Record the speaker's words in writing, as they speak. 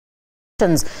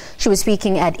She was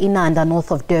speaking at Inanda,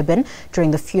 north of Durban,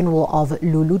 during the funeral of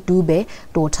Lulu Dube,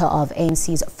 daughter of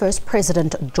ANC's first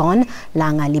president, John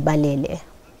Langalibalele.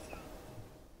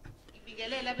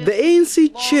 The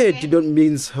ANC chair did not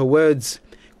mince her words.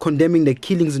 Condemning the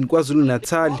killings in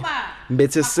KwaZulu-Natal,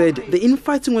 Mbete said the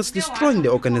infighting was destroying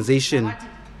the organization.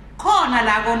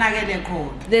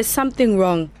 There's something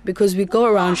wrong because we go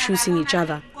around shooting each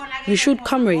other. We shoot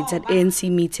comrades at ANC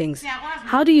meetings.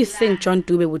 How do you think John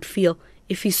Dube would feel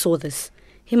if he saw this?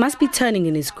 He must be turning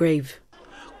in his grave.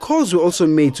 Calls were also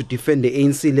made to defend the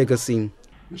ANC legacy.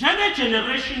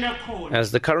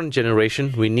 As the current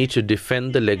generation, we need to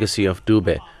defend the legacy of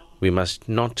Dube. We must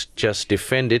not just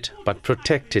defend it, but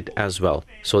protect it as well,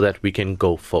 so that we can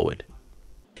go forward.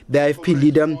 The IFP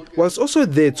leader was also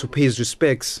there to pay his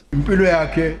respects.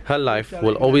 Her life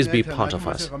will always be part of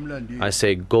us. I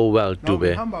say go well,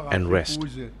 Dube, and rest.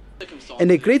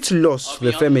 And a great loss to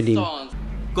the family.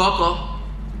 Gogo,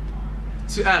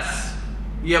 to us,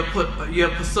 you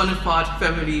have personified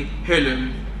family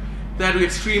heirloom that we're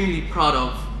extremely proud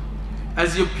of.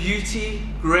 As your beauty,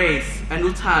 grace, and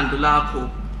uthando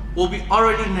lakho will be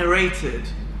already narrated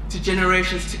to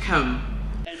generations to come.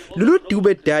 Lulu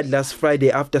Dube died last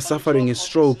Friday after suffering a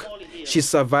stroke. She's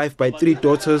survived by 3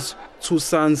 daughters, 2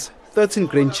 sons, 13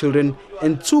 grandchildren,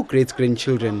 and 2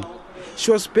 great-grandchildren.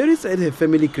 She was buried at her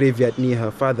family graveyard near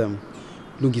her father.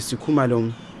 Lungisi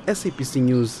Kumalom, SABC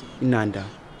News, Inanda.